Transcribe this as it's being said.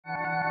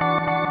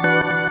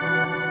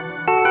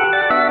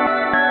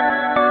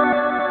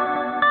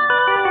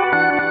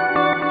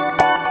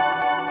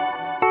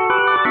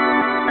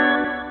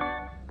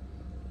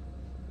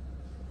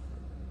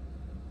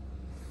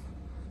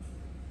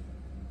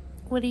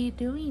What are you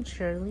doing,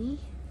 Shirley?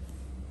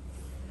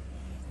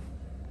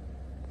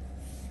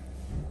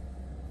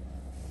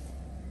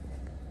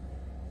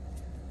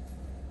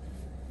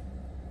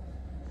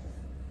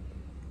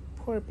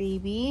 Poor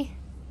baby.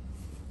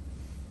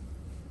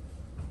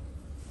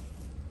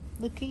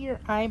 Look at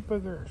your eye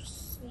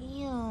boogers.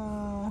 Ew.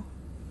 Oh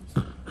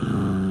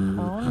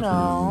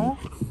no.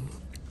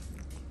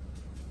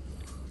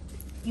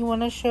 You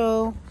want to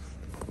show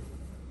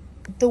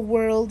the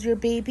world your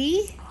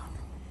baby?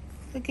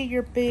 Look at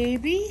your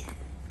baby.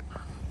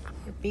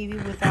 Your baby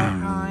without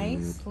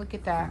eyes. Look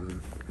at that.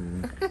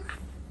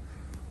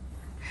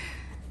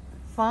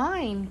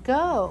 Fine,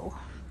 go.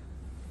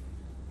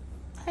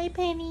 Hi,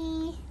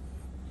 Penny.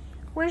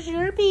 Where's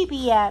your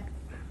baby at?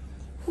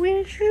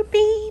 Where's your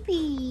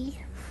baby?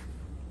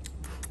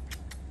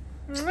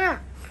 Mwah.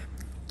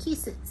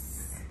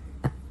 Kisses.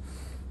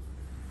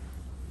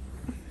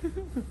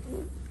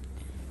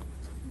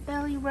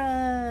 Belly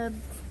rub.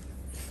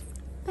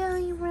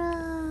 Belly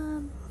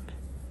rub.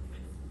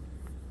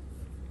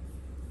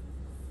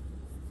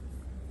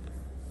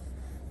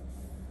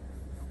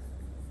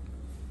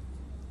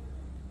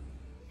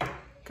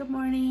 Good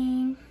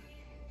morning.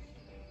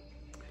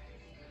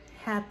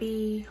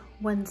 Happy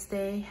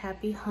Wednesday.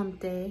 Happy hump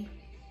day.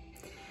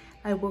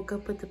 I woke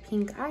up with a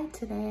pink eye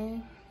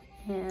today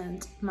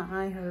and my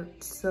eye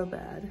hurt so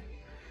bad.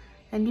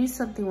 I knew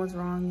something was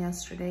wrong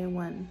yesterday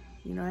when,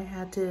 I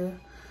had to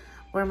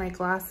wear my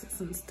glasses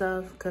and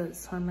stuff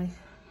because on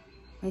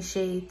my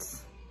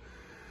shades,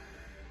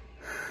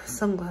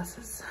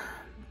 sunglasses.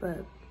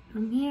 But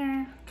I'm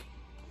here.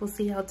 We'll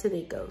see how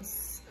today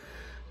goes.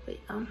 But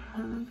I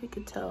don't know if you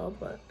could tell,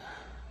 but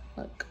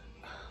look.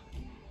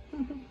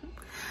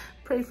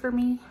 Pray for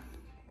me.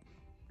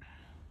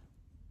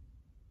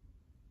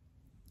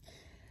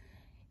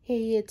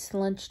 Hey, it's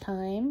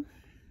lunchtime.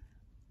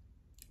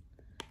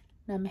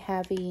 I'm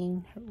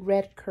having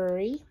red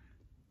curry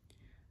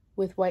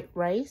with white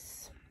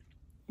rice.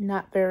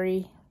 Not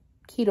very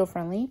keto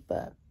friendly,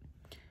 but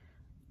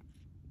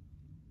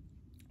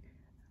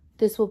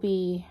this will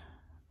be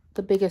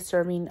the biggest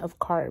serving of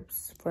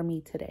carbs for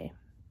me today.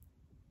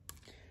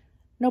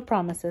 No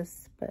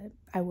promises, but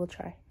I will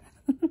try.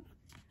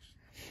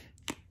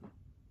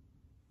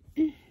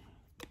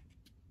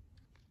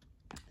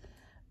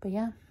 But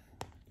yeah.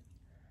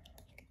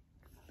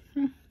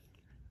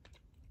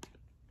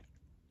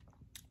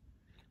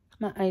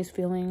 My eye's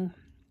feeling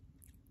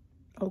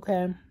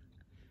okay.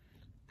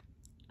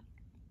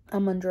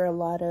 I'm under a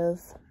lot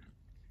of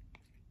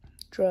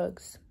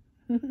drugs.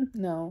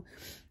 No,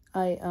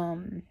 I've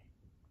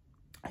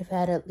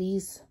had at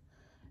least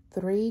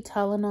 3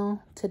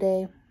 Tylenol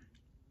today.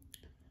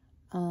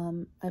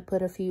 I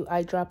put a few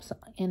eye drops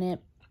in it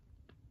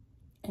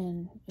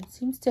and it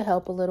seems to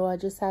help a little. I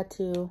just had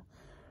to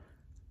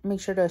make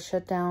sure to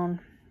shut down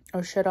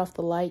or shut off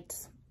the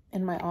lights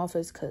in my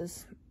office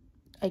because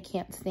I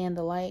can't stand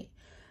the light.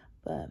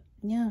 But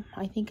yeah,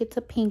 I think it's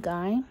a pink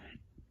eye.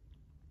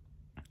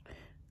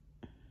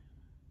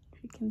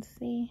 If you can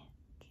see,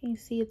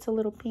 it's a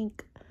little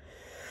pink.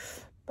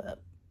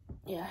 But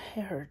yeah,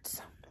 it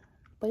hurts.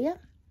 But yeah,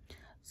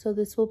 so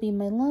this will be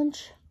my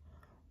lunch.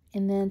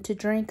 And then to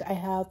drink, I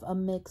have a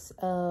mix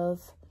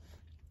of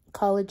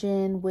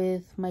collagen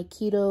with my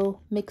keto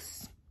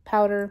mix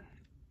powder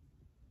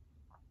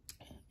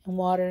and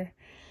water.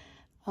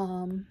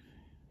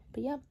 But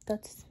yeah,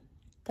 that's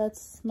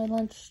my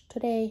lunch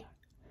today.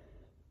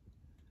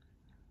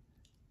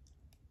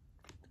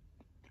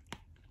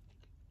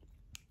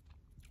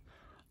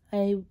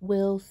 I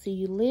will see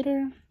you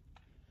later.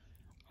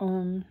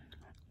 I'm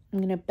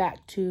gonna get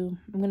back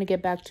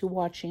to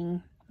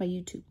watching my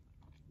YouTube.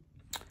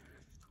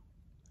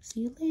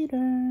 See you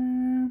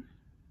later.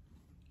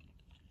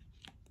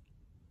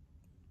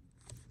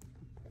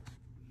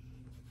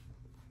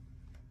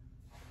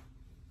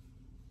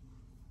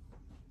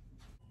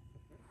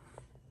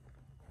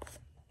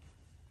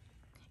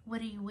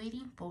 What are you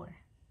waiting for?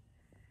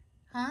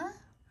 Huh?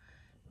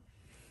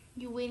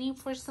 You waiting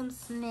for some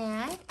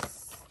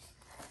snacks?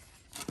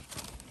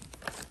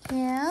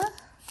 Yeah?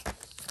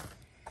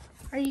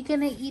 Are you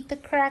gonna eat the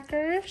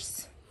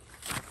crackers?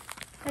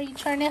 Are you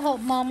trying to help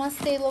Mama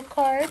stay low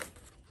carb?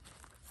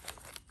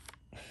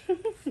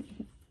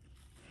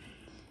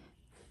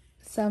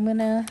 So I'm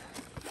gonna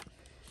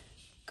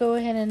go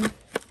ahead and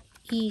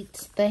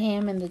eat the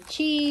ham and the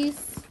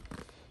cheese.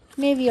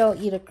 Maybe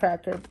I'll eat a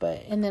cracker,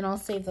 and then I'll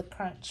save the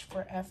crunch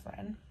for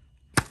Efren.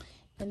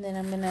 And then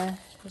I'm gonna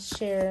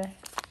share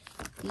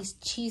these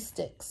cheese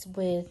sticks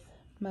with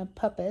my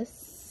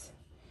puppies.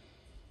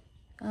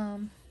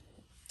 And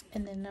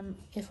then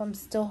if I'm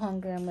still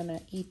hungry, I'm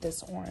gonna eat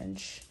this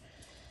orange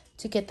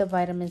to get the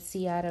vitamin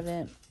C out of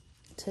it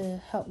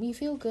to help me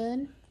feel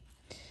good.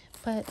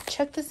 But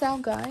check this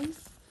out,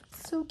 guys.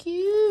 So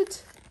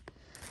cute.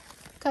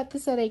 Got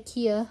this at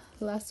IKEA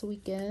last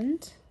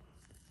weekend.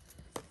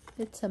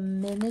 It's a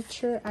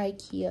miniature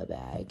IKEA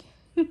bag.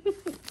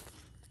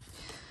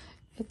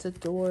 It's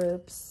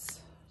adorbs.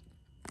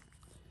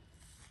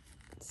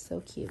 It's so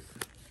cute.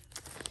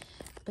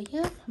 But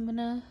yeah, I'm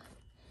gonna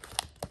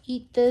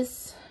eat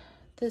this.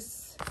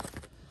 This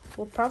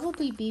will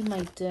probably be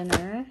my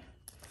dinner,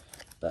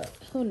 but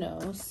who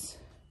knows?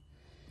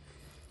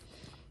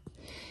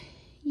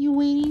 You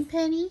waiting,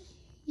 Penny?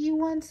 You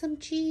want some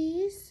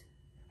cheese?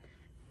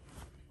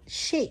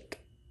 Shake.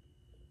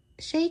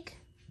 Shake.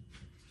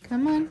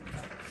 Come on.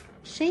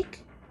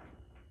 Shake.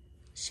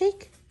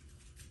 Shake.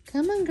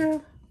 Come on,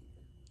 girl.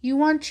 You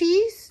want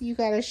cheese? You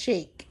gotta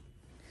shake.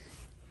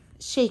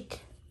 Shake.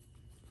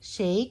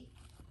 Shake.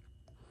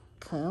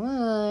 Come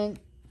on.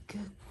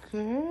 Good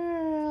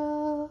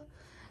girl.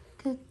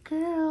 Good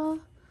girl.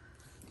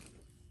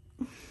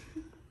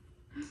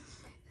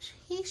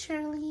 Hey,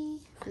 Shirley.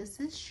 This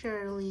is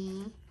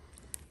Shirley.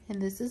 And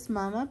this is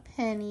Mama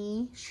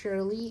Penny.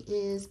 Shirley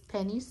is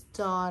Penny's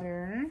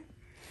daughter.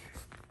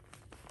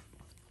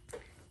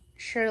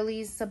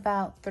 Shirley's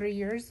about 3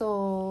 years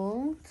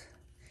old.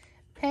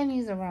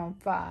 Penny's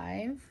around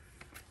 5.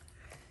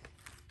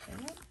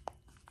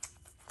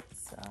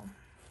 So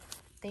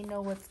they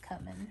know what's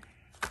coming.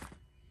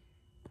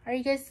 Are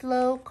you guys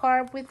low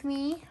carb with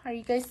me? Are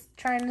you guys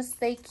trying to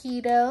stay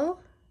keto?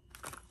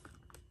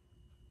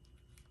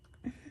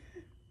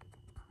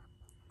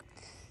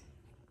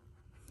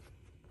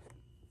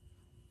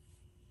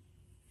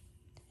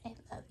 I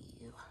love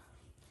you.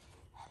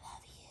 I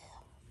love you.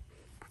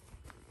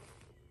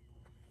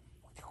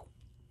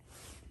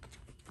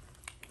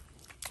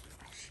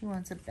 She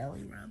wants a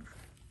belly rub.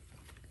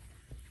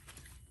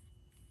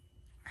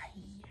 Ay,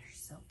 you're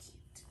so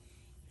cute.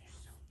 You're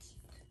so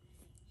cute.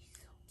 You're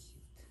so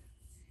cute.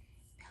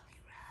 Belly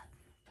rub.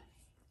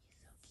 You're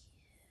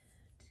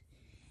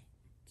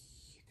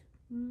so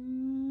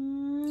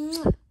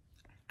cute. Cute.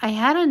 I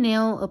had a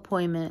nail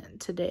appointment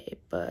today,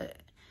 but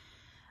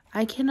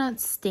I cannot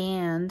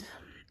stand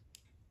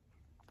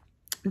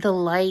the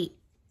light,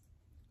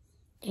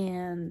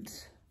 and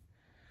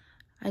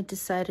I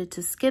decided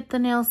to skip the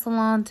nail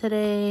salon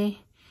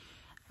today.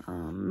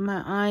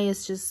 My eye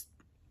is just,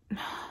 my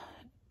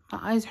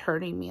eye's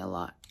hurting me a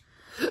lot.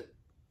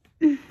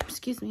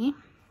 Excuse me.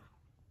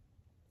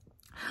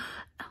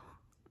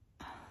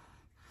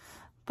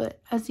 But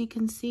as you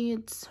can see,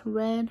 it's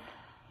red.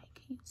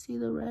 Can you see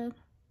the red?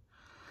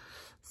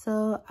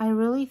 So I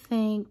really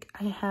think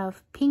I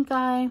have pink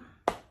eye.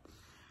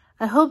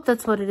 I hope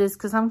that's what it is,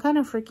 because I'm kind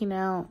of freaking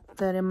out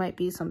that it might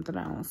be something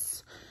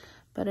else.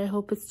 But I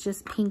hope it's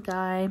just pink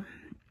eye.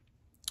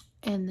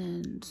 And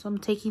then, so I'm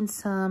taking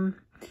some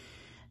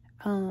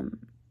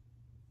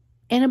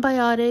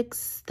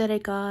antibiotics that I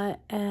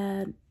got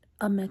at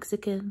a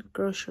Mexican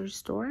grocery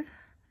store.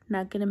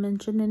 Not going to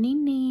mention any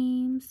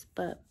names,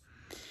 but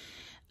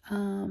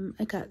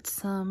I got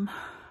some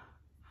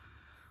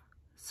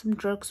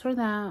drugs for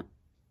that.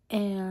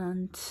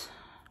 And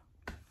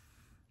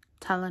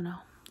Tylenol.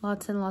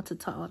 Lots and lots of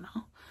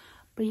Tylenol.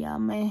 But yeah,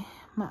 my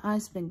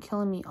eye's been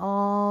killing me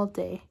all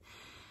day.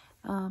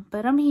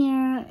 But I'm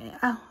here.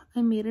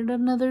 I made it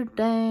another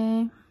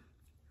day.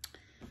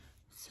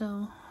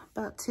 So,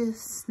 about to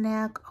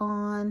snack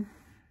on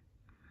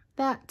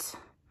that.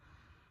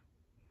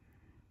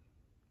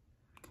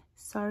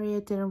 Sorry I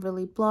didn't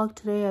really vlog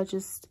today. I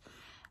just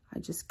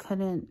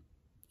couldn't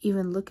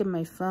even look at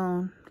my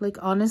phone. Like,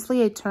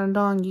 honestly, I turned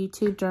on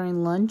YouTube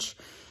during lunch,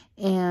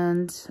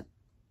 and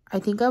I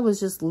think I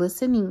was just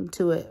listening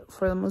to it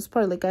for the most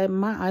part. Like,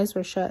 my eyes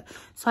were shut.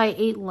 So I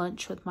ate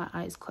lunch with my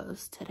eyes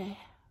closed today.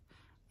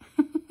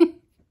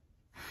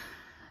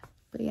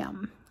 But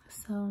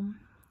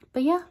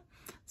yeah.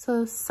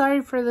 So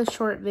sorry for the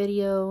short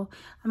video.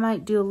 I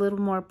might do a little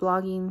more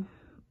blogging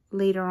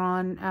later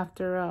on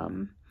after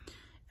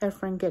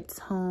Efren gets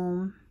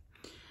home.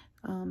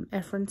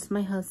 Efren's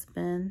my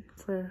husband,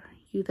 for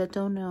you that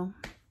don't know.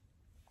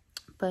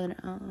 But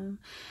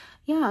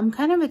yeah, I'm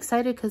kind of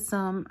excited because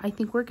I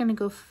think we're gonna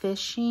go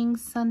fishing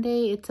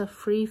Sunday. It's a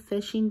free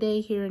fishing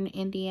day here in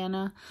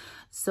Indiana,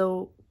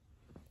 so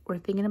we're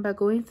thinking about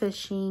going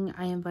fishing.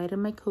 I invited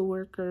my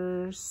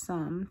coworkers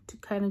to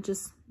kind of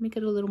just make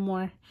it a little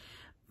more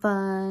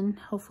fun.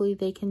 Hopefully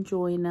they can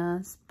join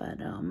us. But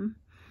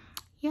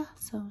yeah,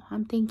 so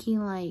I'm thinking,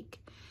 like,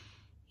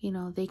 you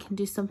know, they can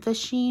do some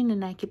fishing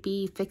and I could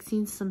be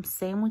fixing some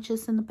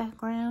sandwiches in the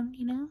background,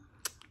 you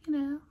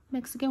know,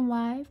 Mexican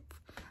wife.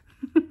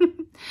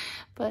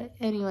 But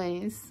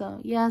anyways,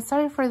 so yeah,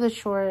 sorry for the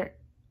short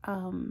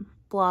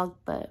vlog,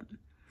 but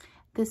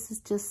this is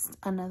just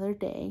another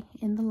day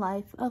in the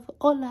life of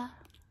Hola.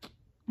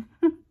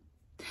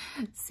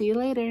 See you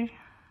later.